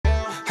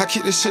I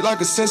keep this shit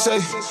like a sensei.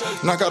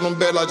 Knock out them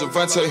bad like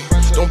Javante.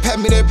 Don't pat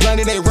me that blunt,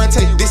 it ain't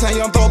rente. This ain't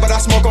young throw, but I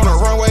smoke on the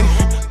runway.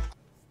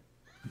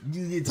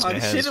 You did talk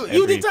shit.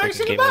 You did talk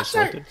shit about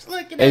church.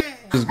 Look at that.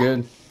 It's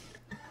good.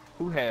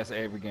 Who has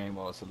every game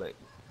mode selected?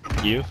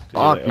 You?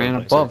 Fuck, man,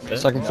 above,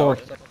 second floor.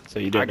 So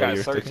you didn't I got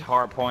know search,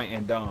 hardpoint,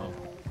 and dome.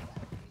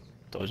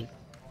 Told you.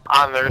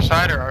 On their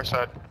side or our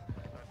side?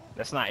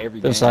 That's not every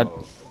This game side.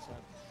 mode.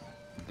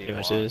 Pretty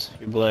much is.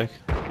 You're black.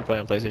 You play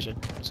on PlayStation.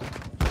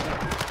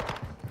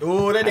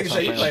 Ooh, that nigga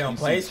say you play on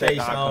PlayStation.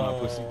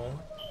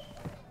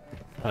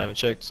 I haven't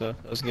checked, so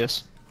let's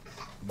guess.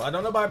 But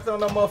don't nobody play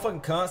on no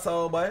motherfucking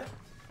console, boy.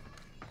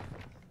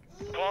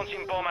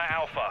 Planting bomb at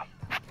Alpha.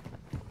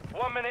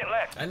 1 minute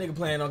left. That nigga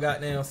playing on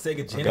goddamn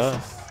Sega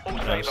Genesis. All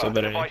No, saber, still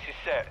better than device is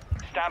set.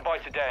 Stand by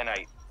to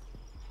detonate.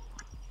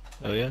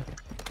 Oh yeah?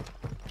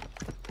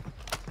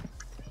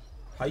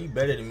 How you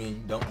better than me? You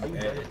don't do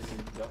ass.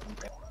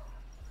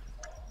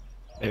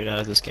 Maybe not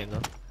at this game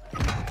though.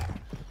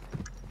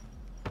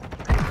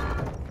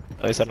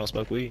 At least I don't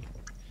smoke weed.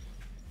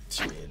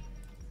 Shit.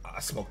 I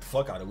smoked the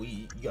fuck out of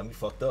weed. You got me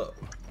fucked up.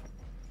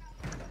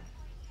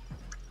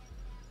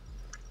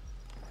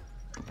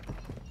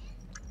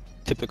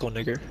 Typical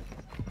nigger.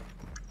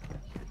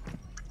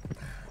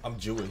 I'm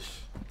Jewish.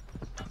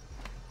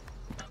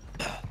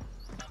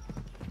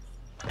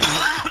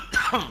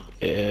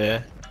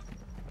 Yeah.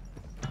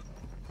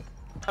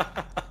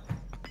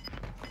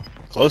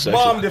 Close actually.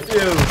 Bomb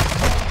defused.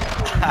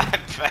 I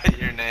bet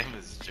your name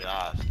is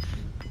Josh.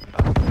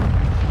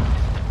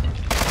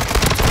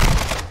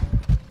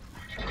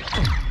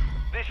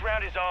 This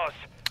round is ours.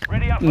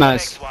 Ready up for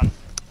Nice. the next one.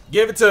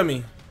 Give it to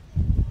me.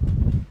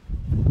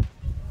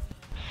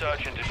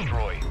 Search and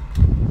destroy.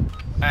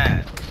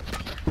 Man,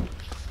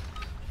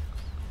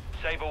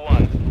 Saber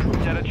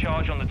 1. Set a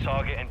charge on the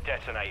target and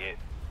detonate it.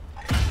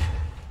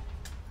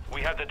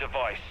 We have the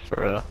device.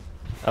 For real.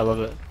 I love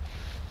it.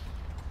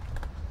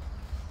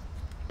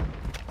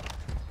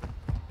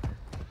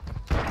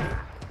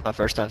 My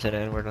first time saying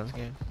N-word on this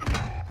game.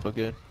 Feel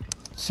good.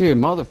 See,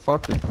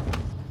 motherfucker.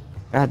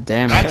 God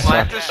damn it. I that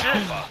plant sucks. this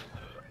shit.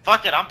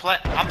 Fuck it, I'm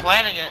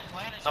planting it.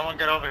 Someone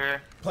get over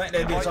here. Plant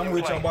that bitch. I'm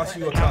with you. I'm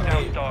watching you a top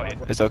Countdown eight. started.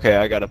 It's okay,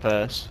 I got a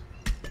pass.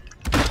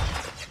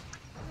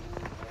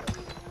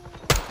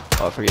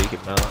 Oh, I forget you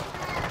keep them out.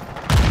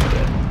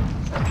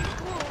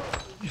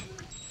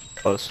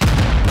 Close.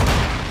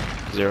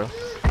 0.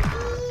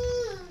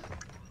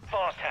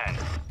 Fast hand.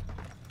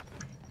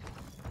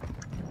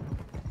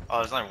 Oh,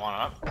 there's only one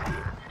up.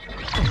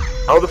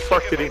 How the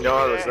fuck did he know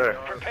I was there?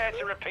 Prepare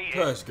to repeat it.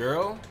 Hush,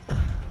 girl.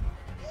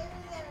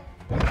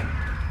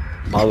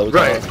 Malo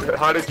Right,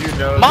 how did you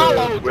know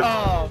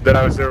that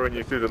I was there when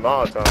you threw the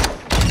Molotov?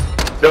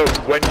 No,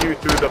 when you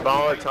threw the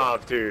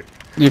Molotov, dude.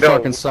 You No,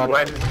 fucking suck.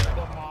 when-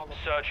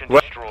 Search and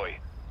What? destroy.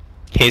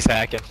 He's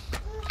hacking.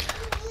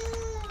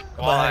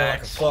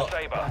 Like a fuck.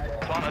 Saber.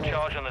 Plant a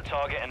charge on the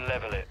target and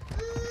level it.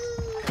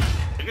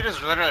 You can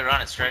just literally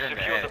run it straight into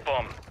Secure the A.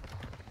 bomb.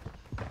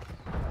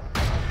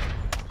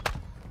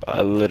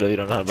 I literally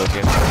don't know how to play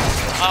games.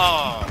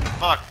 Oh,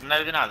 fuck,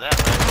 maybe not that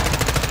way.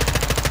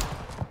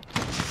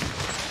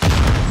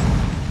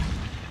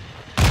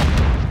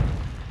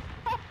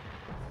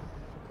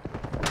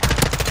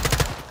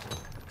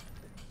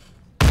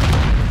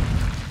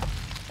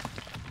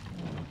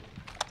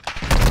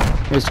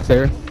 It's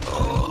clear.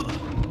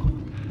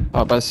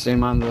 Oh, but I see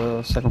him on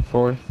the second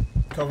floor.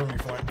 Cover me,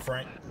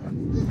 Frank.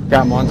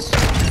 Got him once.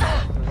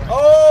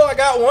 Oh, I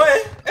got one.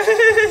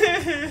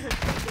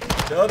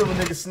 The other one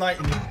nigga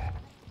sniped me.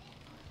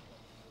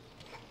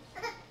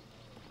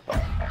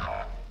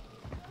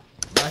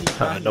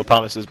 No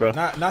promises, bro.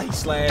 Now he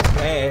slashed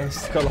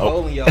ass. Cut a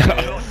hole in your He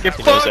ass.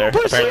 knows there,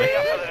 apparently. Ready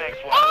up for the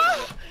next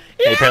one.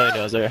 He apparently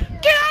knows there.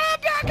 Get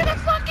out back in the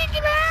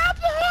fucking map!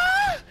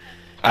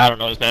 I don't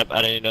know his map.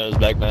 I didn't even know his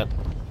back map.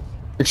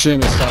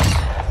 Extremely sus.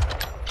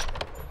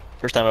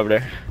 First time over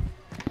there.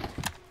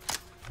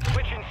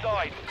 Switch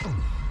inside.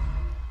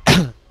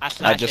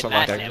 I just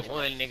unlocked that.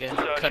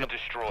 Search and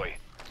destroy.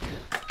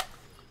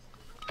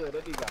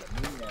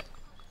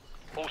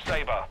 All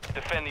Saber.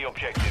 Defend the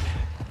objectives.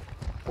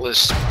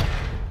 List.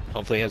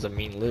 Hopefully he has a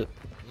mean lip.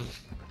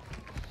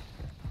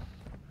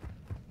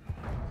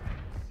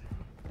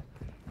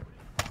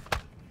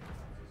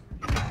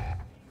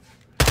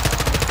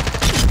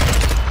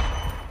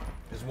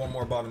 There's one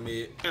more bottom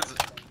mid. He's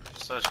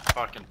such a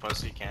fucking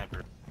pussy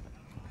camper.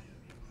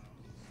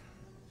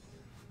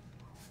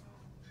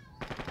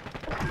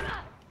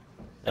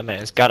 That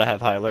man's gotta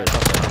have high alert.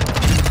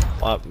 Something.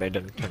 Wow, made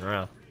him turn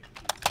around.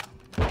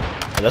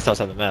 Oh, that's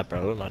outside the map,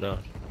 bro. What am I doing?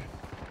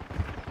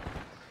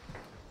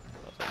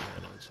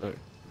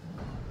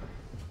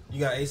 You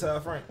got A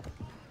side, Frank?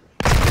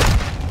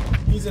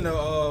 He's in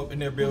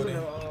their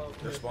building.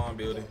 Their spawn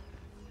building.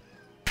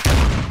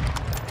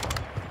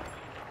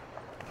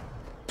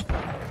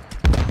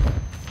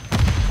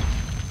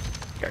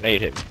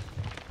 Grenade hit me.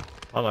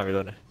 Why am I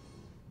reloading?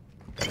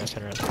 Nice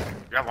turn around. You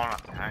got one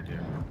up behind you.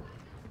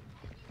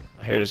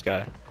 I hear this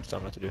guy. Just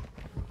don't know what to do.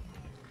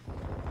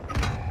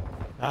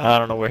 I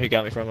don't know where he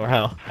got me from or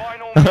how.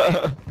 Final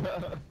minute.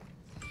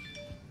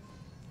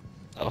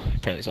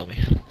 Apparently he's on me.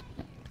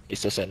 He's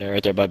still sitting there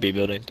right there by B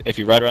building. If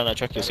you ride around that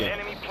truck, you'll see him.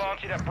 Enemy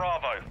planted at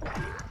Bravo.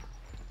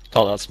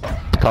 Call outs.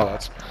 Call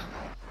outs.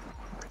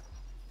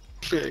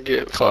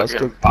 Call outs.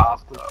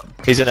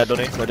 He's in that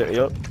building right there.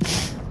 Yup.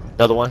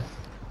 Another one.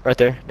 Right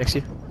there, next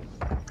to you.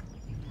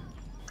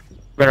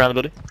 Right around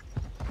the building.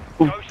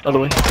 Ooh, another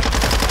one.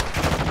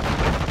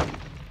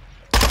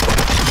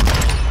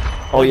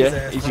 Oh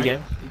yeah, easy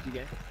game. Easy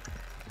game.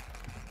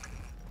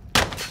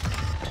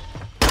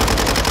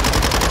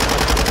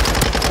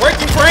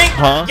 Working, Frank.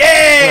 Huh?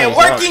 Yeah, Nice,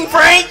 working,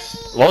 Frank.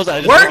 What was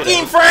that?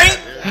 Working, Frank.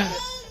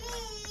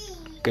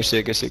 Good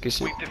shit, good shit, good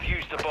shit. We've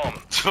defused the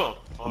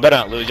bomb. Better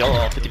not lose, y'all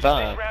all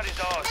 55. This round is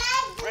ours.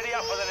 Ready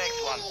up for the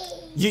next one.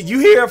 You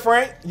hear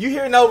Frank? You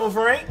hear Nova,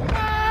 Frank?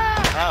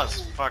 That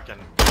was fucking.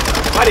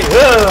 Why did?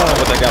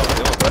 What that guy was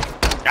doing, bro?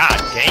 God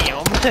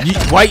damn.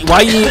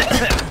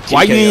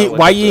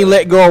 Why you ain't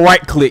let go of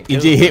right click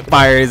and just hit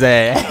fire his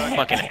ass?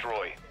 Fucking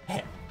Destroy.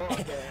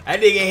 That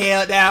nigga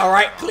held down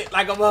right click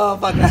like a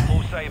motherfucker.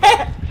 All saber.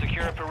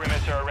 Secure a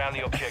perimeter around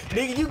the objective.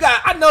 Nigga,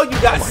 I know you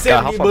got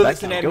 70 how far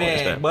bullets back in can that you go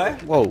man, with boy.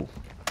 that? Whoa.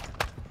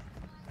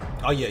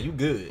 Oh yeah, you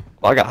good.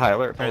 Well, I got high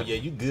alert. Oh yeah,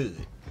 you good.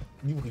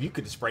 You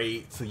could have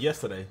sprayed to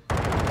yesterday.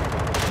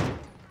 I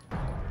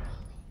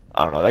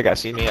don't know. That guy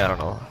see me. I don't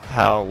know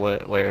how,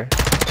 what, where.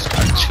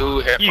 2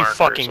 hit You markers.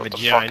 fucking What the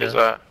vagina. fuck is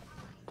that?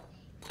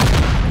 You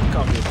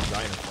call me a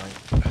vagina,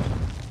 Frank.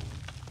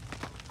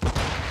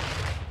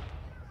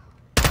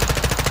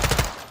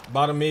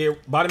 Bottom mid,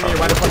 right in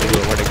front of you.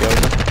 Where to go?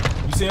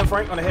 You see him,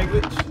 Frank, on the head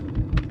glitch?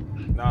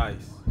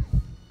 Nice.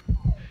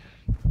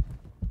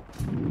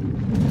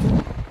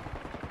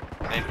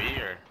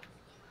 Maybe or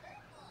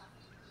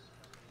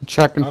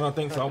Checking. I don't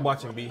think so. I'm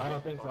watching B.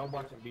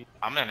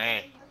 I'm in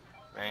A.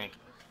 Thank.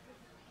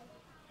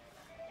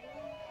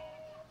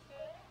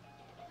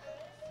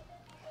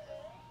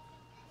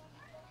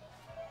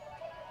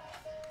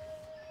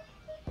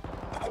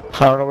 I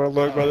don't know where to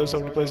look, bro. There's so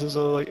many places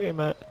to like aim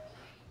at.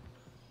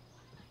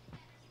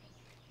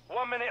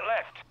 1 minute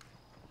left.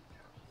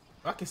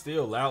 I can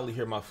still loudly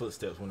hear my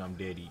footsteps when I'm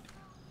dead eat.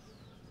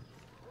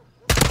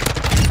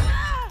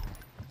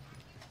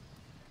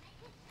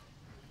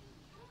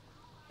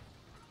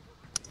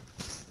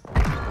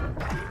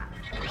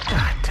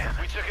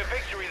 We took a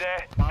victory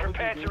there.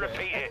 Prepare to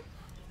repeat it.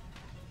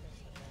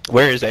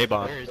 Where is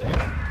A-bomb?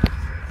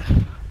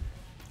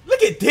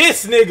 Look at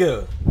this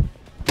nigga.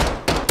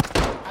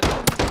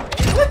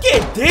 Look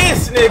at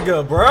this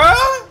nigga,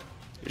 bruh.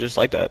 You're just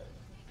like that.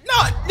 No,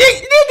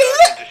 nigga,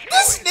 look.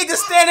 This nigga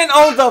standing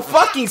on the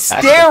fucking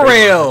stair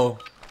rail.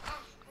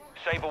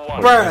 Saber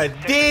 1.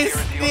 Bruh, this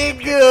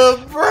nigga,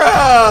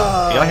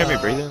 bruh. Y'all hear me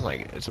breathing?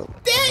 Like, it's a...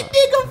 That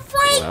nigga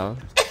Frank. Wow.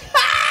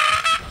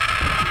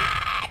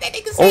 That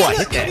nigga said, Oh, I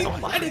hit that. Oh,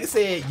 my. That nigga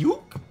said,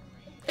 you.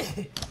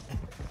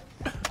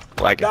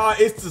 Like, Nah,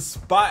 it's the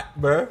spot,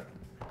 bruh.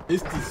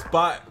 It's the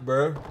spot,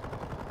 bruh.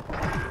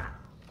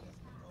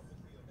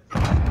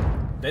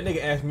 That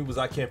nigga asked me, was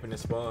I camping in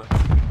spawn?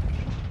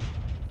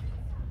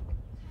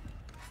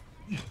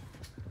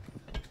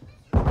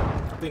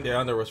 I think they're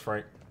under us,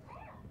 Frank.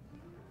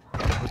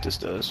 what this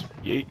does?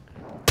 Yeet.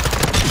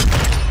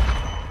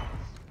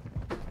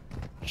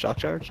 Shock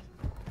charge?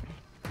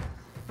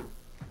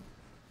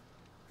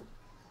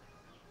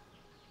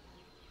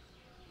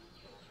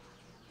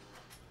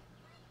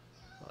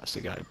 Oh, that's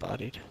the guy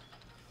bodied.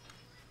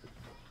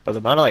 But the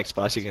amount of like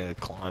spots you can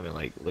climb and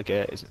like look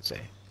at is insane.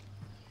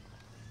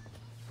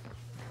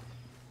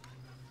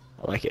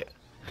 I like it.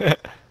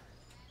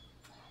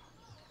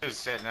 Who's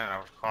sitting in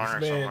a corner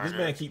This somewhere?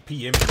 man keep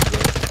PMing me, bro.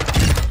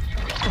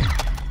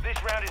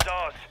 This round is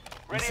ours.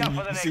 Ready up for the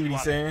You next see what he's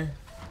one. saying?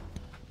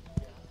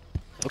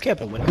 Okay, I've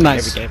been winning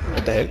Nice. every game.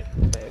 What the heck?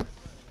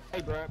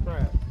 Hey, Brad.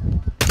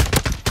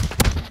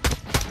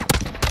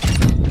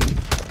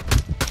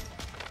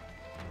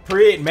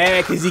 Prid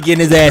mad cause he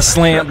getting his ass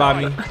slammed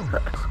by me.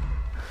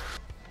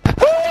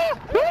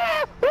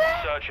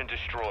 Search and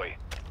destroy.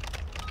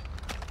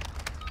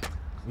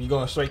 We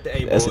going straight to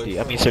A, That's boys. a D.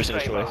 I mean, search and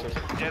destroy.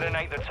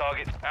 Detonate the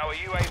target. Our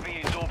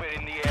UAV is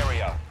orbiting the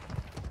area.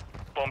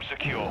 Bomb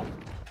secure.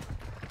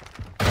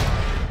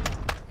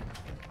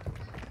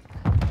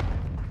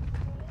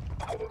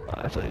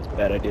 I feel like it's a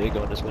bad idea to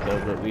go in this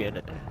window, but we in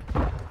it.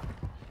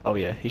 Oh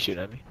yeah, he's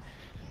shooting at me.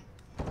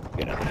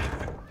 Get out of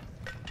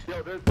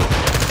there.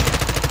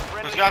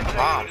 Who's got the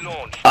bomb?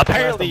 Launch.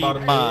 Apparently,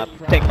 bottom my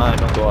take mine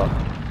don't go off.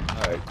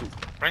 Alright, cool.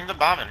 Bring the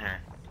bomb in here.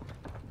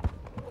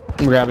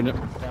 I'm grabbing it. I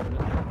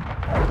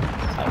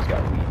just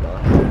got weed,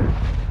 dog.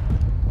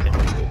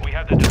 We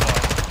have the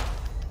device.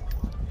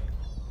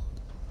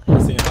 I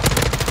see him.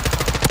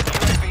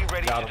 UAV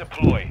ready Got to him.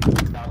 deploy.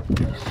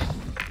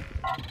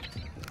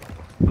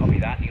 Copy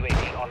that.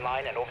 UAV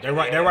online and off. They're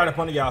right in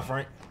front of y'all,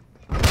 Frank.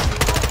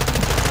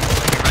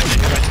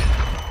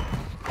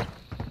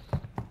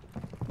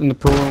 In the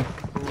pool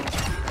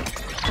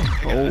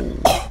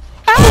room.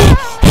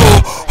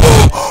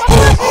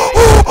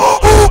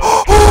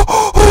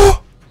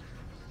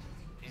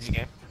 Easy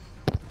game.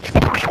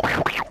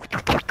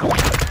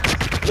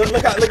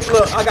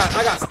 Look, I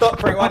got stuck,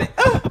 Frank. Why did?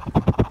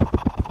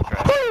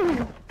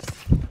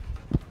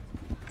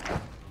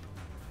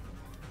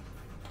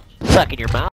 stuck in your mouth.